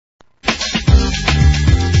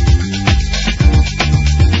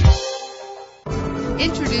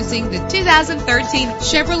Introducing the 2013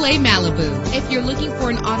 Chevrolet Malibu. If you're looking for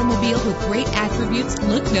an automobile with great attributes,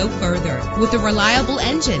 look no further. With a reliable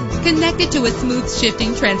engine connected to a smooth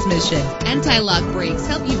shifting transmission, anti-lock brakes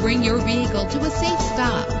help you bring your vehicle to a safe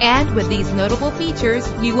stop. And with these notable features,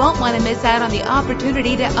 you won't want to miss out on the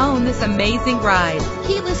opportunity to own this amazing ride.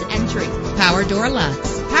 Keyless entry, power door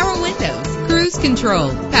locks, power windows, cruise control,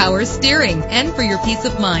 power steering, and for your peace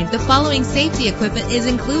of mind, the following safety equipment is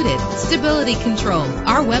included: stability control.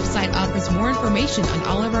 Our website offers more information on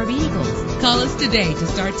all of our vehicles. Call us today to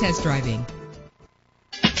start test driving.